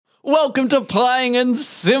Welcome to Playing and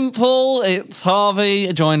Simple. It's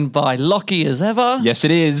Harvey, joined by Lockie as ever. Yes,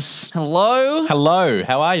 it is. Hello. Hello.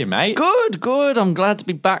 How are you, mate? Good. I'm glad to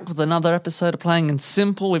be back with another episode of Playing and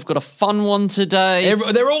Simple. We've got a fun one today.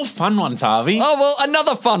 They're all fun ones, Harvey. Oh, well,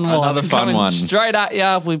 another fun one. Another fun Coming one. straight at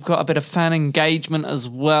you. We've got a bit of fan engagement as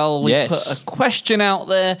well. We put a question out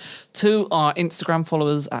there to our Instagram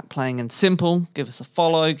followers at Playing and Simple. Give us a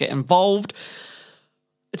follow, get involved.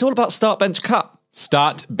 It's all about Start, Bench, Cut.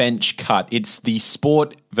 Start, bench, cut. It's the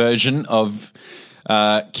sport version of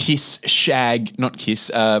kiss, shag, not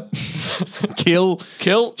kiss, kill,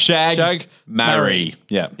 shag, marry.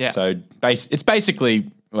 Yeah. So it's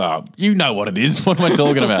basically, well, you know what it is. What am I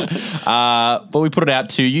talking about? But we put it out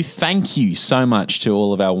to you. Thank you so much to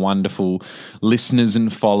all of our wonderful listeners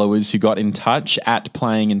and followers who got in touch at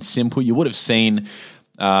Playing and Simple. You would have seen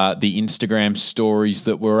the Instagram stories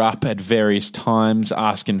that were up at various times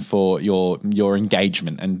asking for your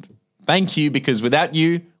engagement. And thank you, because without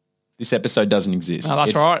you, this episode doesn't exist. No,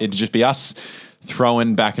 that's right. It'd just be us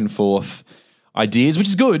throwing back and forth ideas, which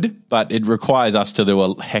is good, but it requires us to do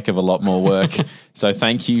a heck of a lot more work. So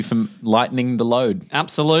thank you for lightening the load.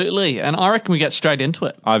 Absolutely. And I reckon we get straight into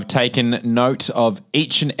it. I've taken note of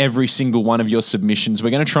each and every single one of your submissions.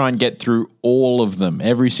 We're going to try and get through all of them,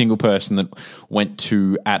 every single person that went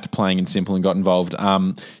to at Playing and Simple and got involved.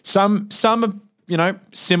 Some are,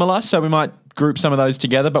 similar, so we might group some of those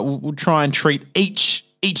together, but we'll try and treat each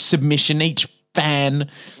submission, each fan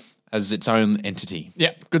as its own entity.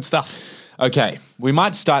 Yeah, good stuff. Okay, we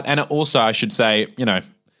might start, and also I should say,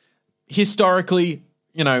 historically,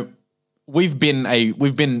 we've been a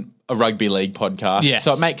rugby league podcast, yes.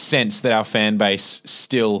 So it makes sense that our fan base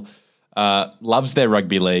still loves their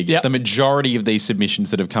rugby league. Yep. The majority of these submissions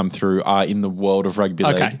that have come through are in the world of rugby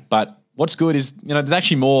league. But what's good is, there's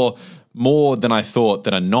actually more than I thought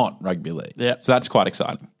that are not rugby league. Yep. So that's quite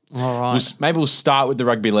exciting. All right. Maybe we'll start with the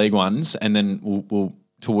rugby league ones, and then we'll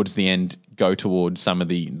towards the end go towards some of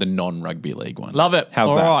the non-rugby league ones. Love it. How's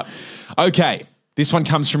All that? right. Okay. This one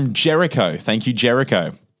comes from Jericho. Thank you,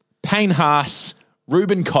 Jericho. Payne Haas,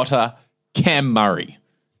 Ruben Cotter, Cam Murray.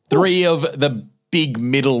 Three of the big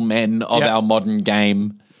middle men of our modern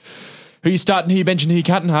game. Who you starting, who you benching, who you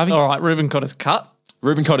cutting, Harvey? All right, Ruben Cotter's cut.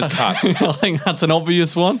 Ruben Cotter's cut. I think that's an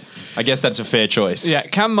obvious one. I guess that's a fair choice. Yeah,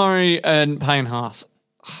 Cam Murray and Payne Haas.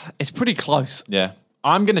 It's pretty close. Yeah.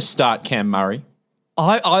 I'm going to start Cam Murray.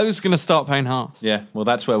 I was going to start Payne Haas. Yeah, well,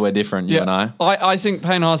 that's where we're different, you and I. I think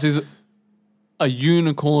Payne Haas is a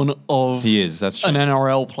unicorn of He is, that's true. an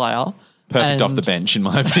NRL player. Perfect off the bench, in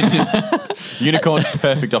my opinion. Unicorn's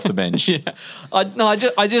perfect off the bench. Yeah.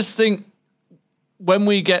 I just think when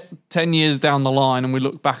we get 10 years down the line and we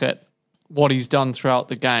look back at what he's done throughout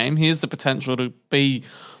the game, he has the potential to be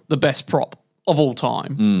the best prop of all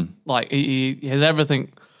time. Like, he has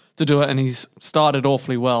everything to do it, and he's started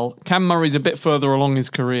awfully well. Cam Murray's a bit further along his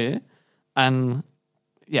career, and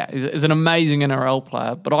is an amazing NRL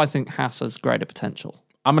player, but I think Haas has greater potential.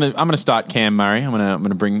 I'm gonna start Cam Murray. I'm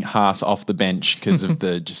gonna bring Haas off the bench because of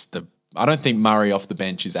the I don't think Murray off the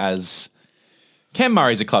bench is as Cam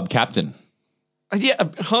Murray's a club captain. Yeah,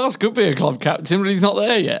 Haas could be a club captain, but he's not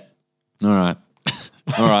there yet. All right.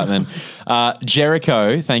 All right, then.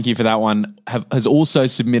 Jericho, thank you for that one, has also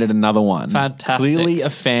submitted another one. Fantastic. Clearly a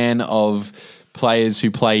fan of players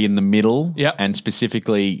who play in the middle and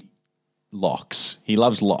specifically locks. He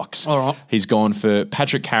loves locks. All right. He's gone for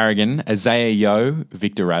Patrick Carrigan, Isaiah Yeo,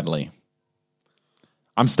 Victor Radley.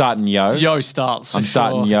 I'm starting Yeo. Yeo starts for I'm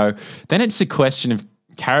starting Yeo. Then it's a question of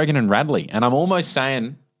Carrigan and Radley, and I'm almost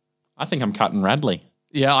saying I think I'm cutting Radley.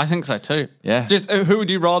 Yeah, I think so too. Yeah. Just who would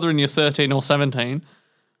you rather in your 13 or 17?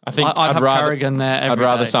 I think I'd have Carrigan there every I'd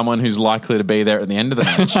rather day. someone who's likely to be there at the end of the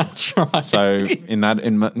match. That's right. So in my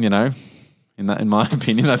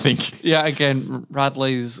opinion, I think Yeah, again,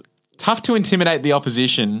 Radley's tough to intimidate the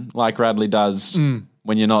opposition like Radley does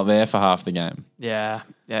when you're not there for half the game. yeah.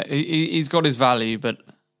 He's got his value, but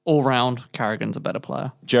all round, Carrigan's a better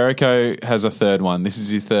player. Jericho has a third one. This is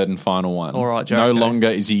his third and final one. All right, Jericho. No longer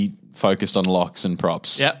is he focused on locks and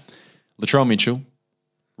props. Yep. Latrell Mitchell,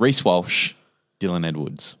 Reece Walsh, Dylan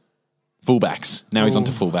Edwards. Fullbacks. Now he's on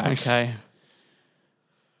to fullbacks. Okay.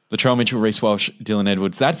 Latrell Mitchell, Reece Walsh, Dylan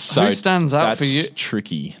Edwards. That's so Who stands out for you? That's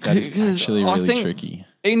tricky. That's 'Cause actually I really think tricky.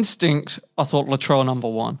 Instinct, I thought Latrell number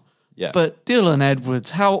one. Yeah. But Dylan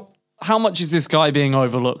Edwards, how much is this guy being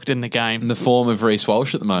overlooked in the game? In the form of Reece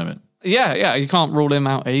Walsh at the moment. Yeah, you can't rule him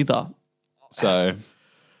out either. So,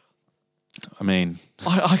 I mean,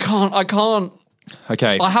 I can't.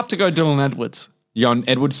 okay. I have to go Dylan Edwards. You on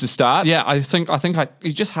Edwards to start? Yeah, I think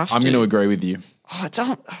you just have to. I'm going to agree with you. I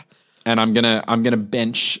don't. And I'm gonna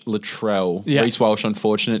bench Latrell. Yeah. Reece Walsh,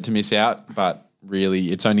 unfortunate to miss out, but really,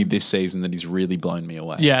 it's only this season that he's really blown me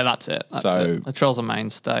away. Yeah, that's it. Latrell's a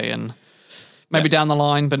mainstay, and maybe down the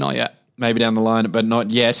line, but not yet. Maybe down the line, but not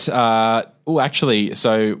yet. Actually,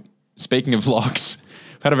 so speaking of locks,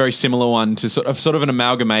 we've had a very similar one to sort of an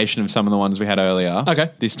amalgamation of some of the ones we had earlier. Okay.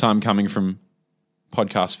 This time coming from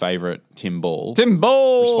podcast favourite Tim Ball. Tim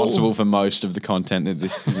Ball! Responsible for most of the content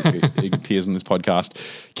that appears on this podcast.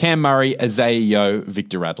 Cam Murray, Isaiah Yeo,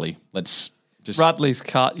 Victor Radley. Radley's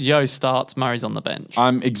cut. Yo starts. Murray's on the bench.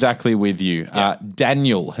 I'm exactly with you. Yeah.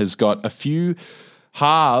 Daniel has got a few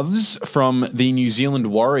halves from the New Zealand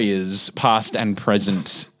Warriors, past and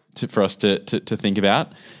present, for us to think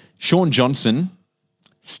about. Sean Johnson,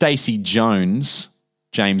 Stacey Jones,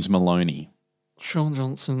 James Maloney. Sean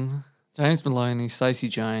Johnson, James Maloney, Stacey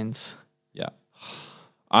Jones. Yeah.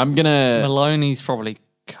 Maloney's probably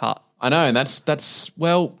cut. I know, and that's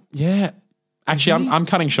well, yeah. Actually, I'm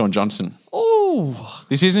cutting Sean Johnson. Oh.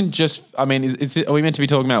 This isn't just, I mean, are we meant to be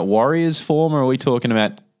talking about Warriors form, or are we talking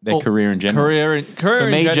about their career in general? Career For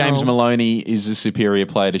me, in general, James Maloney is a superior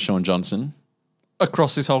player to Sean Johnson.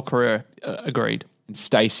 Across his whole career, agreed. And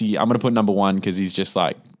Stacey, I'm going to put number one because he's just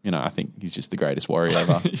like, I think he's just the greatest Warrior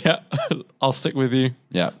ever. Yeah, I'll stick with you.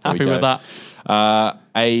 Yeah. Happy with that.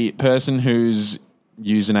 A person whose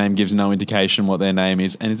username gives no indication what their name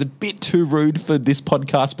is and is a bit too rude for this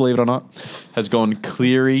podcast, believe it or not, has gone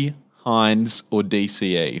Cleary, Hines, or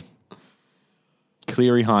DCE.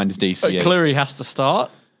 Cleary, Hines, DCE. Cleary has to start.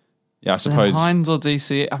 Yeah, I suppose. Hines or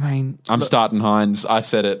DCE? I mean, I'm starting Hines. I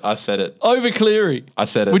said it. Over Cleary. I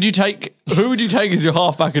said it. Who would you take as your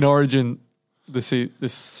halfback in Origin this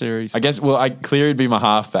series? I guess, Cleary would be my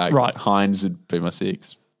halfback. Right. Hines would be my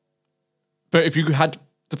six. But if you had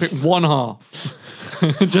to pick one half.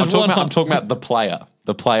 I'm talking about the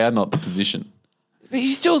player, not the position. But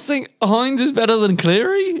you still think Hines is better than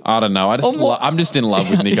Cleary? I don't know. I'm just in love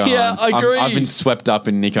with Nicho yeah, Hines. I agree. I've been swept up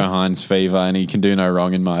in Nicho Hines' fever, and he can do no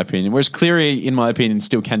wrong, in my opinion. Whereas Cleary, in my opinion,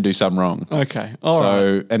 still can do some wrong. Okay. All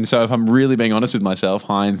right. And so if I'm really being honest with myself,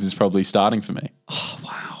 Hines is probably starting for me. Oh,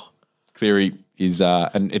 wow. Cleary is,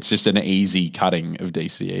 and it's just an easy cutting of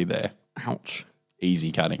DCE there. Ouch.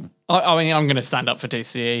 Easy cutting. I mean, I'm going to stand up for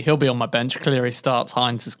DCE. He'll be on my bench. Cleary starts.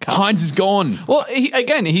 Hines is cut. Hines is gone. Well, he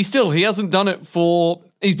hasn't done it for.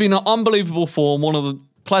 He's been an unbelievable form. One of the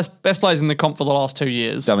best players in the comp for the last 2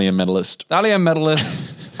 years. Dally M medalist.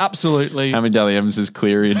 Absolutely. How many Dally M's is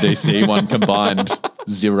Cleary and DC? One combined?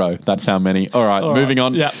 0. That's how many. All right, moving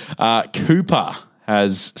on. Yeah. Cooper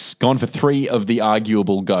has gone for 3 of the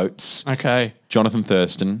arguable GOATs. Okay. Jonathan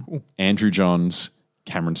Thurston, Andrew Johns,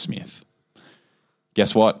 Cameron Smith.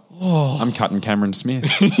 Guess what? Oh. I'm cutting Cameron Smith.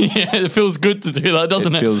 Yeah, it feels good to do that,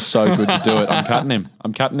 doesn't it? It feels so good to do it. I'm cutting him.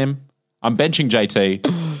 I'm benching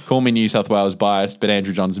JT. Call me New South Wales biased, but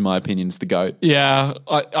Andrew Johns, in my opinion, is the GOAT. Yeah,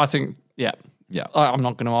 I think, yeah. Yeah. I'm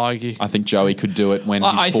not going to argue. I think Joey could do it when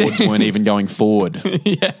his forwards weren't even going forward.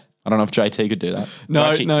 Yeah. I don't know if JT could do that.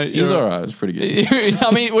 No, he was all right. It was pretty good.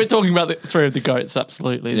 I mean, we're talking about the 3 of the GOATs,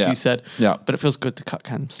 absolutely, as you said. Yeah. But it feels good to cut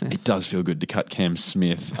Cam Smith. It does feel good to cut Cam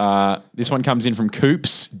Smith. This one comes in from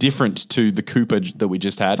Coops, different to the Cooper that we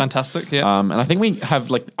just had. Fantastic, yeah. And I think we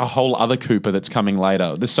have like a whole other Cooper that's coming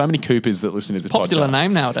later. There's so many Coopers that listen to this popular podcast.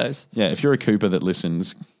 Name nowadays. Yeah, if you're a Cooper that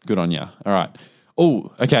listens, good on you. All right.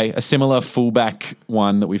 Oh, okay. A similar fullback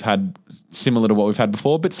one that we've had, similar to what we've had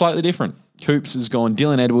before, but slightly different. Coops has gone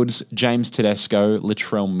Dylan Edwards, James Tedesco,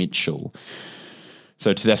 Latrell Mitchell.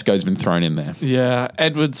 So Tedesco's been thrown in there. Yeah,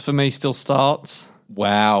 Edwards for me still starts.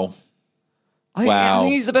 Wow. I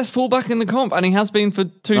think he's the best fullback in the comp, and he has been for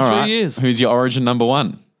 2-3 years. Who's your Origin number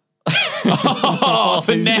 1?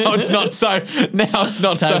 So now it's not so.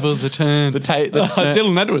 Tables are turned.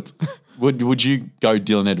 Dylan Edwards. Would you go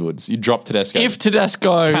Dylan Edwards? You drop Tedesco. If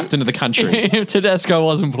Tedesco, captain of the country. If Tedesco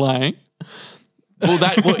wasn't playing.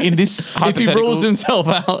 In this hypothetical, if he rules himself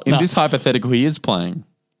out. In this hypothetical, he is playing.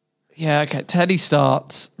 Yeah, okay. Teddy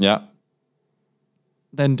starts. Yeah.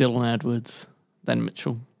 Then Dylan Edwards. Then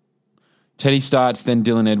Mitchell. Teddy starts, then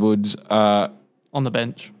Dylan Edwards. On the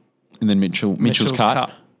bench. And then Mitchell's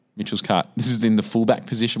cut. Mitchell's cut. This is in the fullback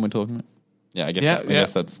position we're talking about. Yeah, I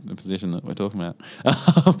guess that's the position that we're talking about.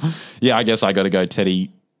 Yeah, I guess I got to go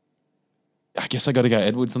Teddy. I guess I got to go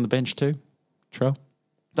Edwards on the bench too. Trell.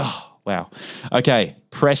 Oh. Wow. Okay.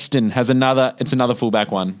 Preston has another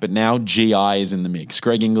fullback one, but now GI is in the mix.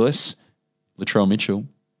 Greg Inglis, Latrell Mitchell,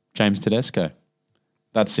 James Tedesco.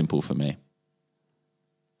 That's simple for me.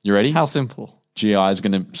 You ready? How simple? GI is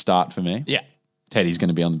going to start for me. Yeah. Teddy's going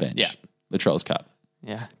to be on the bench. Yeah. Latrell's cut.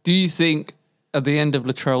 Yeah. Do you think at the end of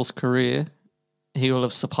Latrell's career, he will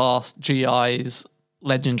have surpassed GI's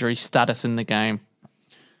legendary status in the game.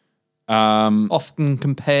 Often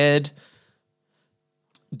compared.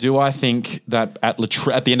 Do I think that at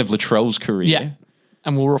the end of Latrell's career? Yeah.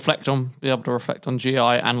 And we'll be able to reflect on GI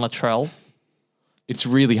and Latrell. It's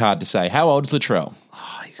really hard to say. How old is Latrell?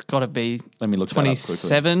 Oh, he's got to be Let me look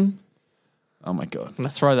 27. Oh, my God. I'm going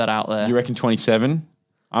to throw that out there. You reckon 27?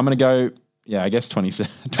 I'm going to go, I guess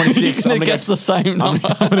 27. 26. I'm going to guess the same number.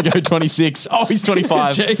 I'm going to go 26. Oh, he's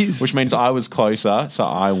 25. Jeez. Which means I was closer, so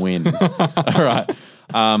I win. All right.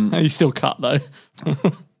 He's still cut, though.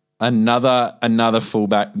 Another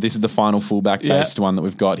fullback. This is the final fullback-based one that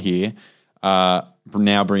we've got here.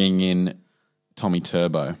 Now bringing in Tommy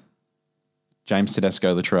Turbo. James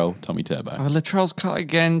Tedesco, Latrell, Tommy Turbo. Latrell's cut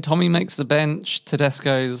again. Tommy makes the bench.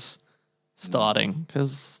 Tedesco's starting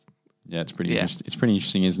because it's pretty interesting. It's pretty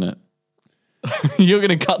interesting, isn't it? You're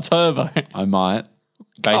going to cut Turbo. I might,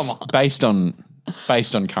 based on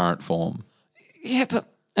current form. Yeah, but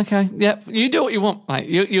okay. Yeah, you do what you want, mate.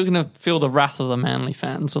 You're going to feel the wrath of the Manly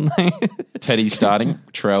fans when they. Teddy's starting.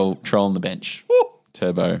 Trell on the bench. Woo!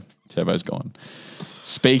 Turbo's gone.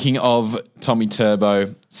 Speaking of Tommy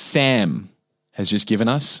Turbo, Sam has just given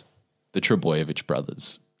us the Trebojevic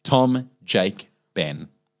brothers. Tom, Jake, Ben.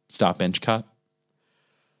 Start bench cut.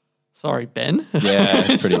 Sorry, Ben.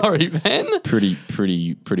 Yeah. Sorry, Ben. Pretty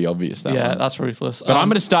obvious that one. Yeah, that's ruthless. But I'm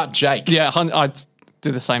going to start Jake. Yeah, I'd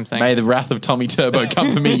do the same thing. May the wrath of Tommy Turbo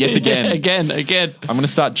come for me yet again. Again. I'm going to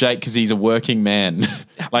start Jake because he's a working man.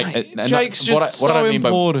 Jake's just so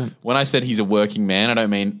important. When I said he's a working man, I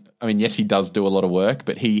mean, yes, he does do a lot of work,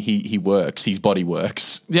 but he works. His body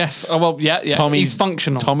works. Yes. Oh, well, yeah. He's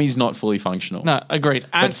functional. Tommy's not fully functional. No, agreed.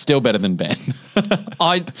 But still better than Ben.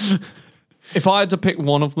 If I had to pick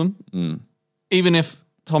one of them, even if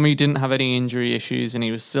Tommy didn't have any injury issues and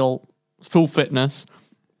he was still full fitness,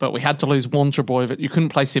 but we had to lose one Trebojevic, you couldn't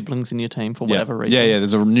play siblings in your team for whatever reason. Yeah.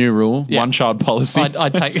 There's a new rule, one child policy.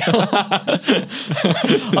 I'd take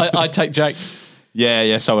I'd take Jake.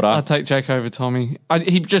 Yeah, so would I. I'd take Jake over Tommy.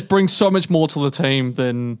 He just brings so much more to the team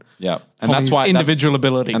than and Tommy's that's why individual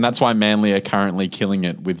ability. And that's why Manly are currently killing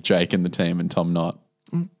it with Jake in the team and Tom not.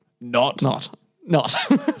 Not.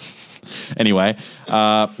 Anyway,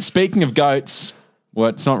 speaking of goats, well,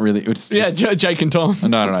 it's not really. It's just, Jake and Tom.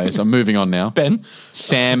 No. So I'm moving on now. Ben.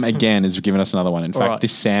 Sam again has given us another one. In fact,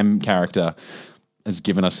 this Sam character has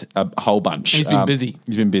given us a whole bunch. He's been busy.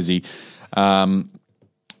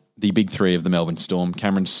 The big three of the Melbourne Storm: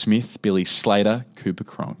 Cameron Smith, Billy Slater, Cooper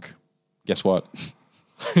Cronk. Guess what?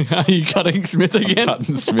 Are you cutting Smith again? I'm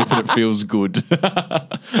cutting Smith and it feels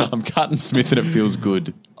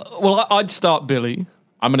good. Well, I'd start Billy.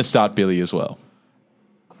 I'm going to start Billy as well.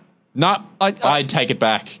 No, I'd take it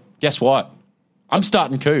back. Guess what? I'm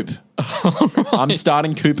starting Coop. Right. I'm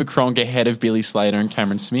starting Cooper Cronk ahead of Billy Slater and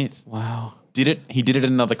Cameron Smith. Wow. He did it at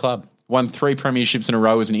another club. Won 3 premierships in a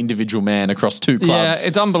row as an individual man across 2 clubs. Yeah,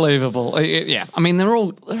 it's unbelievable. I mean, they're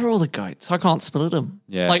all the goats. I can't split them.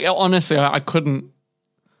 Yeah. Like, honestly, I couldn't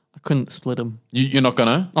split them. You're not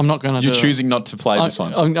gonna? I'm not gonna. You're choosing not to play this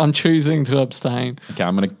one. I'm choosing to abstain. Okay,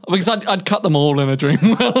 I'm gonna because I'd cut them all in a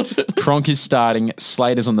dream world. Cronk is starting.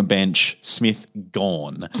 Slater's on the bench. Smith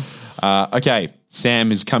gone. Okay, Sam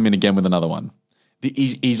has come in again with another one.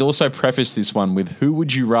 He's also prefaced this one with "Who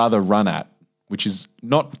would you rather run at?" which is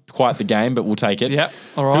not quite the game, but we'll take it. Yeah,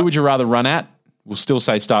 all right. Who would you rather run at? We'll still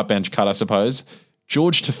say start bench cut, I suppose.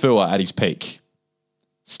 George Tafua at his peak.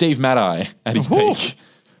 Steve Maddai at his peak.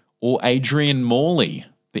 Or Adrian Morley,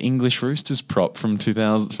 the English Roosters prop from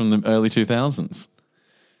the early 2000s.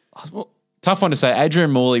 Tough one to say.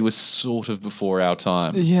 Adrian Morley was sort of before our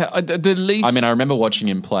time. Yeah, the least. I mean, I remember watching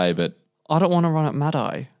him play, but I don't want to run at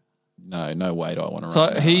Maddai. No way do I want to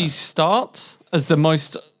run. So he starts as the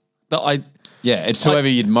most that I. Yeah, it's whoever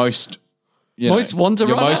you'd most. Most want to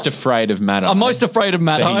You're run most at? afraid of Maddai. I'm most afraid of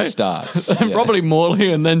Maddai. So he starts. Probably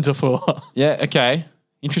Morley and then Tafua. Yeah. Okay.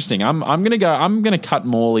 Interesting. I'm gonna cut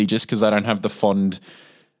Morley just because I don't have the fond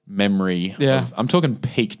memory. Yeah. I'm talking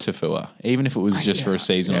peak Tafua, even if it was just for a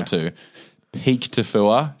season or two. Peak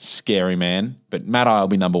Tafua, scary man. But Maddai will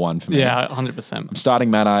be number 1 for me. Yeah, 100%. I'm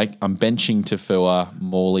starting Maddai. I'm benching Tafua.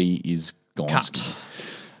 Morley is gone. Cut.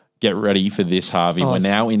 Get ready for this, Harvey. We're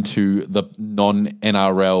now into the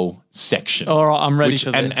non-NRL section. All right, I'm ready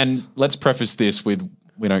for this. And let's preface this with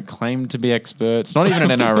we don't claim to be experts. Not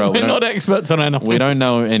even an NRL. We're not experts on anything. We don't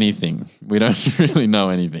know anything. We don't really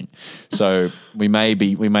know anything. So we may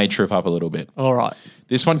trip up a little bit. All right.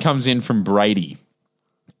 This one comes in from Brady.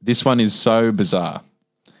 This one is so bizarre.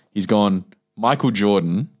 He's gone Michael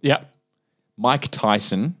Jordan. Yep. Mike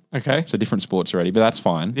Tyson. Okay. So different sports already, but that's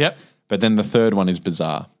fine. Yep. But then the third one is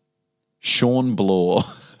bizarre. Sean Bloor.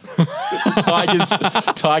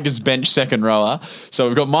 Tigers bench second rower. So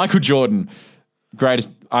we've got Michael Jordan,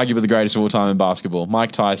 arguably the greatest of all time in basketball.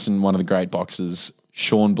 Mike Tyson, one of the great boxers.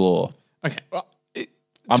 Sean Bloor. Okay. Well,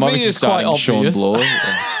 I'm obviously starting Sean Bloor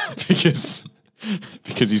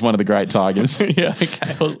because he's one of the great Tigers. Yeah,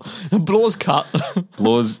 okay. Well, Bloor's cut.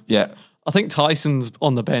 Bloor's, yeah. I think Tyson's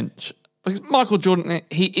on the bench. Because Michael Jordan,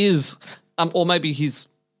 he is, or maybe he's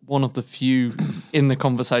one of the few in the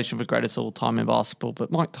conversation for greatest of all time in basketball.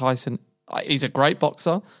 But Mike Tyson, he's a great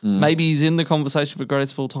boxer. Maybe he's in the conversation for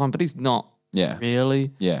greatest of all time, but he's not. Yeah.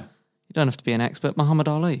 Really? Yeah. You don't have to be an expert. Muhammad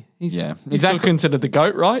Ali. He's exactly. still considered the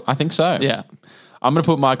GOAT, right? I think so. Yeah. I'm going to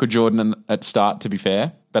put Michael Jordan at start, to be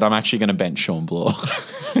fair, but I'm actually going to bench Sean Bloor.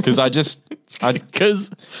 Because he's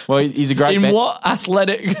a great what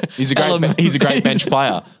athletic he's a great bench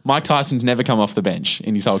player. Mike Tyson's never come off the bench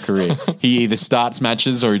in his whole career. He either starts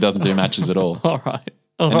matches or he doesn't do matches at all. All right.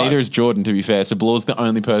 Neither is Jordan, to be fair. So Bloor's the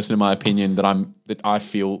only person, in my opinion, that I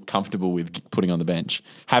feel comfortable with putting on the bench,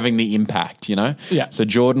 having the impact, you know? Yeah. So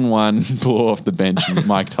Jordan won, Bloor off the bench, and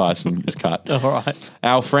Mike Tyson is cut. All right.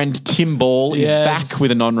 Our friend Tim Ball is back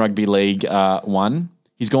with a non-rugby league one.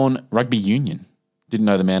 He's gone rugby union. Didn't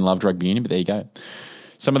know the man loved rugby union, but there you go.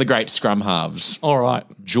 Some of the great scrum halves. All right.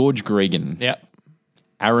 George Gregan. Yep.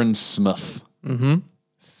 Aaron Smith. Mm-hmm.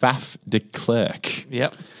 Faf de Klerk.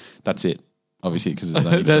 Yep. That's it. Obviously, because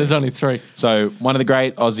there's only three. So one of the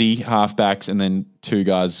great Aussie halfbacks, and then two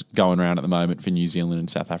guys going around at the moment for New Zealand and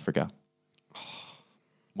South Africa.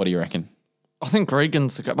 What do you reckon? I think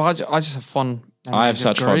Gregan's the guy. But I just have fun. I have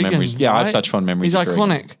such fond memories. Yeah, right? I have such fond memories. He's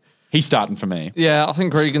iconic. Gregan. He's starting for me. Yeah, I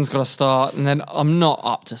think Gregan's got to start, and then I'm not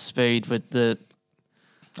up to speed with the.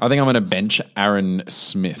 I think I'm going to bench Aaron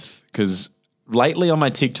Smith because lately on my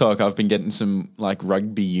TikTok, I've been getting some like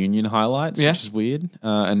rugby union highlights, which is weird.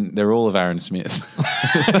 And they're all of Aaron Smith.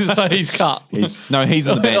 So he's cut. He's on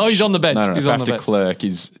the bench. Oh, he's on the bench. No. He's Faf de Klerk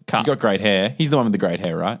is cut. He's got great hair. He's the one with the great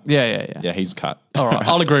hair, right? Yeah. Yeah, he's cut. All right.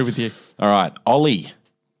 I'll agree with you. All right. Ollie,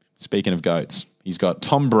 speaking of GOATs, he's got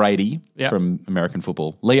Tom Brady from American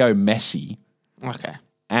football, Leo Messi. Okay.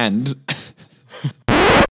 And...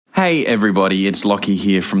 Hey, everybody. It's Lockie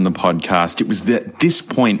here from the podcast. It was at this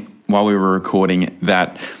point while we were recording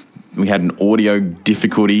that we had an audio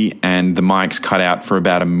difficulty and the mics cut out for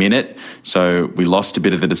about a minute, so we lost a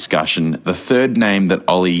bit of the discussion. The third name that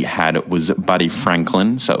Ollie had was Buddy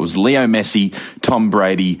Franklin, so it was Leo Messi, Tom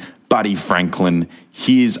Brady, Buddy Franklin.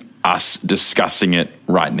 Here's us discussing it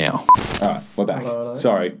right now. All right, we're back. Hello.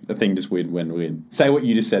 Sorry, the thing just went weird. Say what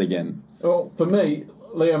you just said again. Well, for me,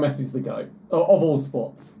 Leo Messi's the GOAT of all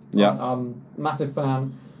sports. Yeah. I'm massive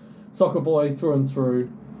fan, soccer boy through and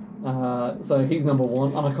through. So he's number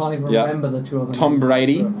one, and I can't even remember the two other Tom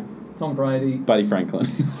Brady. Tom Brady. Buddy Franklin.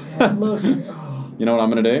 Yeah, look. You know what I'm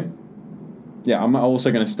going to do? Yeah, I'm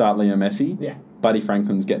also going to start Leo Messi. Yeah. Buddy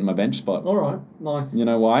Franklin's getting my bench spot. All right, nice. You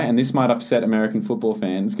know why? And this might upset American football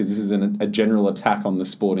fans because this is a general attack on the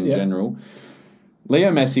sport in general.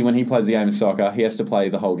 Leo Messi, when he plays a game of soccer, he has to play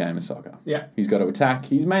the whole game of soccer. Yeah. He's got to attack.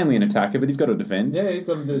 He's mainly an attacker, but he's got to defend. Yeah, he's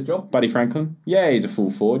got to do his job. Buddy Franklin, he's a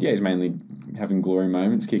full forward. Yeah, he's mainly having glory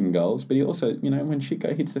moments, kicking goals. But he also, when shit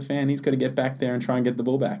hits the fan, he's got to get back there and try and get the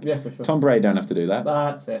ball back. Yeah, for sure. Tom Brady don't have to do that.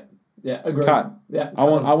 That's it. Yeah, agree. Cut. Yeah. I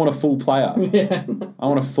want a full player. Yeah. I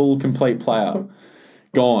want a full, complete player.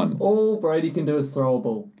 Gone. All Brady can do is throw a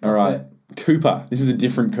ball. That's all right. It. Cooper. This is a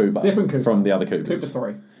different Cooper. From the other Coopers.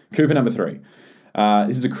 Cooper 3. Cooper number 3.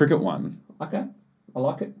 This is a cricket one. Okay. I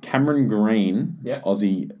like it. Cameron Green. Yep.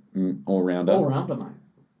 Aussie all-rounder. All-rounder, mate.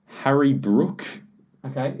 Harry Brook.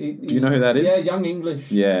 Okay. Do you know who that is? Yeah, young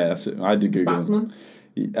English. Yeah, I did Google Batsman.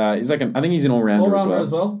 He's like I think he's an all-rounder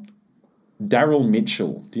as well. Daryl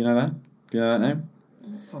Mitchell. Do you know that? Do you know that name?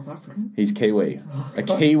 South African. He's Kiwi. A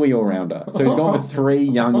Kiwi all-rounder. So he's gone for 3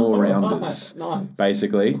 young all-rounders. Nice.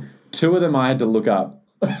 Basically. 2 of them I had to look up.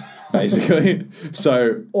 Basically.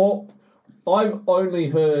 So... I've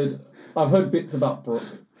heard bits about Brook,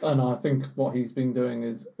 and I think what he's been doing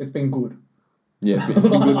it's been good. Yeah, it's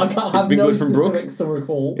been good. I can't have no specifics to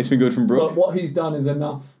recall. It's been good from Brook. But what he's done is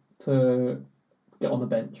enough to get on the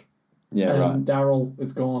bench. Yeah, right. Daryl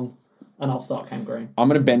is gone, and I'll start Cam Green. I'm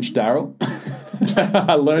going to bench Daryl.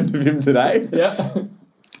 I learned of him today. Yeah.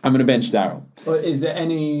 I'm going to bench Daryl. Is there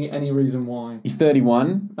any reason why? He's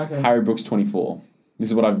 31. Okay. Harry Brook's 24. This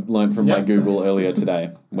is what I've learned from my Google earlier today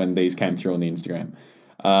when these came through on the Instagram.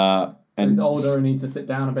 So he's older and needs to sit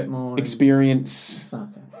down a bit more. Experience.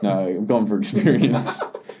 Okay. No, I've gone for experience.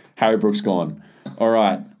 Harry Brook's gone. All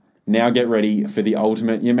right. Now get ready for the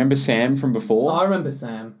ultimate. You remember Sam from before? I remember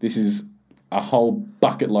Sam. This is a whole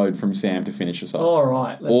bucket load from Sam to finish us off. All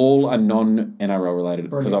right. All are non-NRL related, because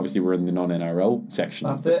Brilliant. obviously we're in the non-NRL section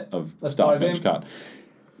That's it. of Let's Start dive Bench in. Cut.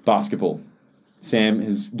 Basketball. Sam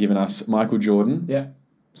has given us Michael Jordan, Yeah.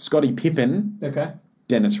 Scottie Pippen, Okay.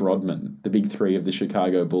 Dennis Rodman, the big three of the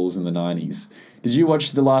Chicago Bulls in the 90s. Did you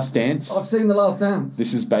watch The Last Dance? I've seen The Last Dance.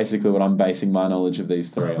 This is basically what I'm basing my knowledge of these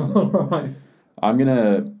three on. All right. I'm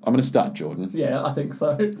gonna start Jordan. Yeah, I think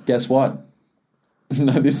so. Guess what?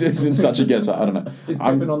 No, this isn't such a guess, but I don't know. Is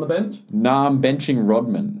Pippen on the bench? Nah, I'm benching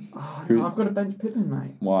Rodman. Oh, Who- no, I've got to bench Pippen,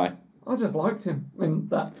 mate. Why? I just liked him in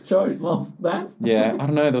that show, Last Dance. Yeah, I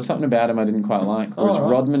don't know. There was something about him I didn't quite like. Whereas Alright.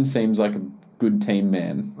 Rodman seems like a good team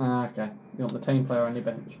man. Okay. You want the team player on your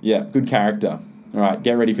bench. Yeah, good character. All right,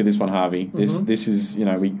 get ready for this one, Harvey. This is,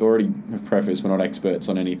 we already have prefaced we're not experts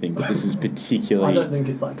on anything, but this is particularly... I don't think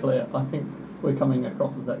it's that clear. I think we're coming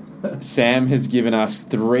across as experts. Sam has given us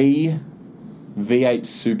 3 V8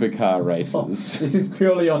 supercar Oh, races. this is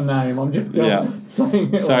purely on name. I'm just going Yeah.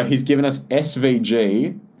 saying it. So like he's given us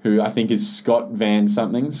SVG, who I think is Scott Van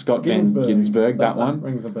something. Scott Van Ginsberg, that one.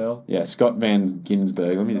 rings a bell. Yeah, Scott Van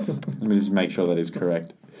Ginsberg. Let me just make sure that is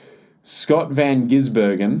correct. Scott Van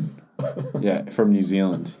Gisbergen, yeah, from New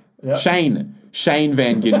Zealand. Yep. Shane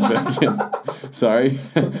Van Ginsbergen. Sorry.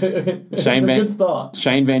 It's a good start.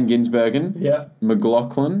 Shane Van Ginsbergen. Yeah.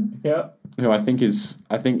 McLaughlin, Yeah. who I think is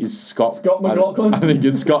Scott. Scott McLaughlin? I think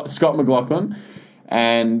is Scott McLaughlin,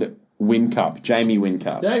 and Wincup, Jamie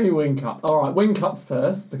Wincup. Jamie Wincup. All right, win cups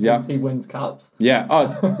first because Yep. he wins cups. Yeah.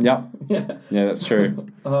 Oh, yep. Yeah. Yeah, that's true.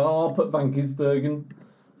 I'll put Van Gisbergen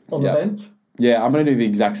on Yep. the bench. Yeah, I'm going to do the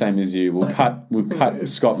exact same as you. We'll cut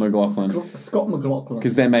Scott McLaughlin, Scott McLaughlin.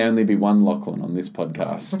 because there may only be one Lachlan on this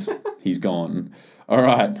podcast. He's gone. All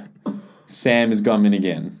right. Sam has gone in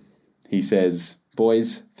again. He says,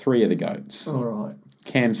 boys, 3 of the GOATs. All right.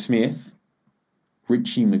 Cam Smith,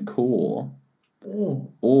 Richie McCaw, Oh.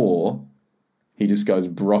 or he just goes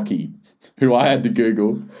Brocky, who I had to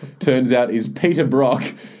Google. Turns out is Peter Brock,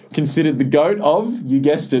 considered the GOAT of, you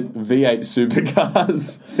guessed it, V8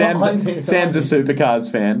 supercars. Sam's a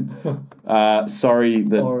supercars fan. Sorry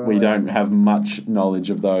that we don't have much knowledge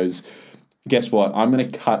of those. Guess what? I'm going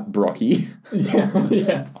to cut Brocky.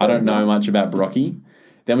 Yeah. I don't know much about Brocky.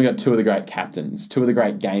 Then we got 2 of the great captains, 2 of the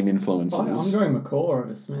great game influencers. I'm going McCaw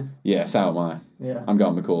over Smith. Yeah, so am I. Yeah. I'm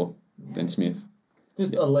going McCaw, then Smith.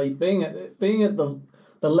 Just elite. Being at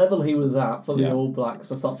the level he was at for the Yeah. All Blacks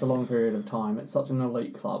for such a long period of time, it's such an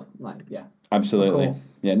elite club. Like, yeah. Absolutely. Cool.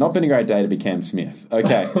 Yeah, not been a great day to be Cam Smith.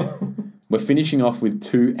 Okay. We're finishing off with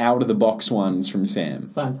 2 out-of-the-box ones from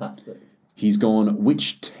Sam. Fantastic. He's gone,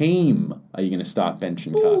 which team are you going to start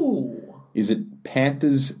benching cut? Ooh. Is it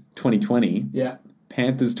Panthers 2020, Yeah.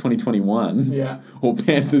 Panthers 2021, Yeah. or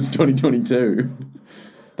Panthers 2022?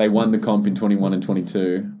 They won the comp in 21 and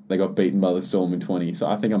 22. They got beaten by the Storm in 20. So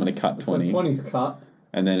I think I'm going to cut 20. So 20's cut.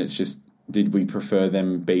 And then it's just, did we prefer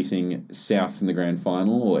them beating Souths in the grand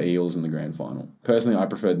final or Eels in the grand final? Personally, I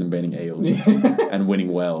preferred them beating Eels and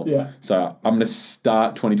winning well. Yeah. So I'm going to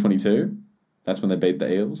start 2022. That's when they beat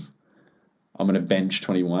the Eels. I'm going to bench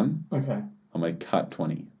 21. Okay. I'm going to cut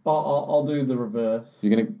 20. I'll do the reverse.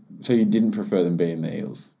 So you didn't prefer them beating the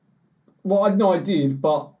Eels? Well, I did,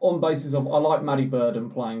 but on basis of I like Matty Burden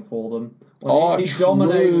playing for them. He True.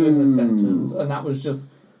 dominated in the centres, and that was just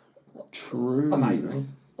True. amazing,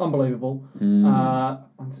 unbelievable. And I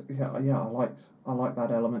like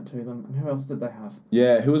that element to them. And who else did they have?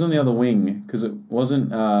 Yeah, who was on the other wing? Because it wasn't...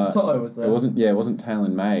 Toto was there. It wasn't Taylor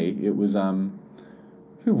May. It was...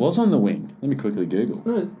 Who was on the wing? Let me quickly Google.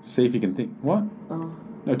 No, it's, See if you can think... What? uh,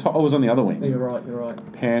 No, Toto was on the other wing. you're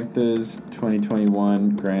right. Panthers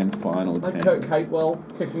 2021 grand final Like team. Kurt Capewell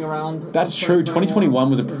kicking around. That's true. 2021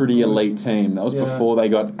 was a pretty elite team. That was Yeah. before they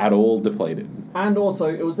got at all depleted. And also,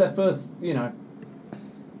 it was their first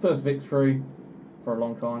victory for a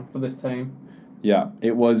long time for this team. Yeah,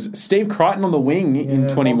 it was Steve Crichton on the wing in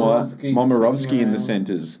 21. Momorowski Momorowski kicking in the around.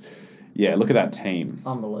 centres. Yeah, look at that team.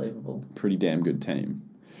 Unbelievable. Pretty damn good team.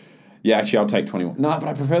 Yeah, actually, I'll take 21. No, but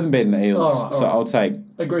I prefer them beating the Eels. All right. I'll take...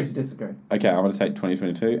 Agree to disagree. Okay, I'm going to take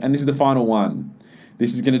 2022. And this is the final one.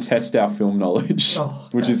 This is going to test our film knowledge,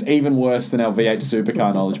 which is even worse than our V8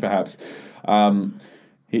 supercar knowledge, perhaps.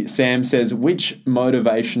 Sam says, which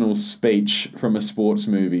motivational speech from a sports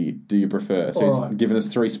movie do you prefer? So he's given us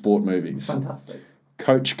 3 sport movies. Fantastic.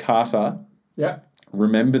 Coach Carter, Yep.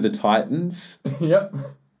 Remember the Titans, Yep.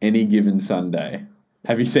 Any Given Sunday.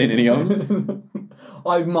 Have you seen any of them?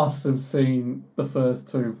 I must have seen the first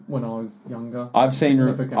 2 when I was younger. I've seen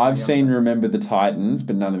Significantly Remember the Titans,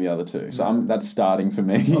 but none of the other 2. So that's starting for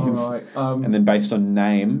me. All right. And then based on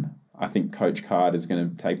name, I think Coach Card is going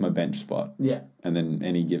to take my bench spot. Yeah. And then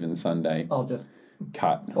any given Sunday, I'll just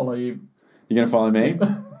cut. follow you. You're going to follow me?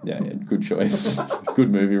 Yeah, good choice. Good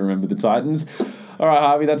movie, Remember the Titans. All right,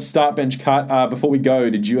 Harvey, that's start, bench, cut. Before we go,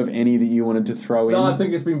 did you have any that you wanted to throw in? No, I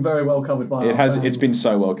think it's been very well covered by our fans. It's been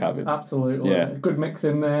so well covered. Absolutely. Yeah. Good mix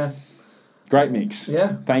in there. Great mix.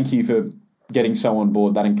 Yeah. Thank you for getting so on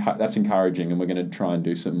board. That's encouraging, and we're going to try and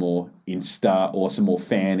do some more Insta or some more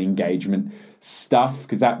fan engagement stuff,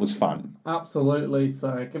 because that was fun. Absolutely.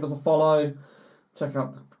 So give us a follow. Check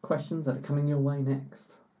out the questions that are coming your way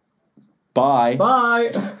next. Bye.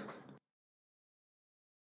 Bye.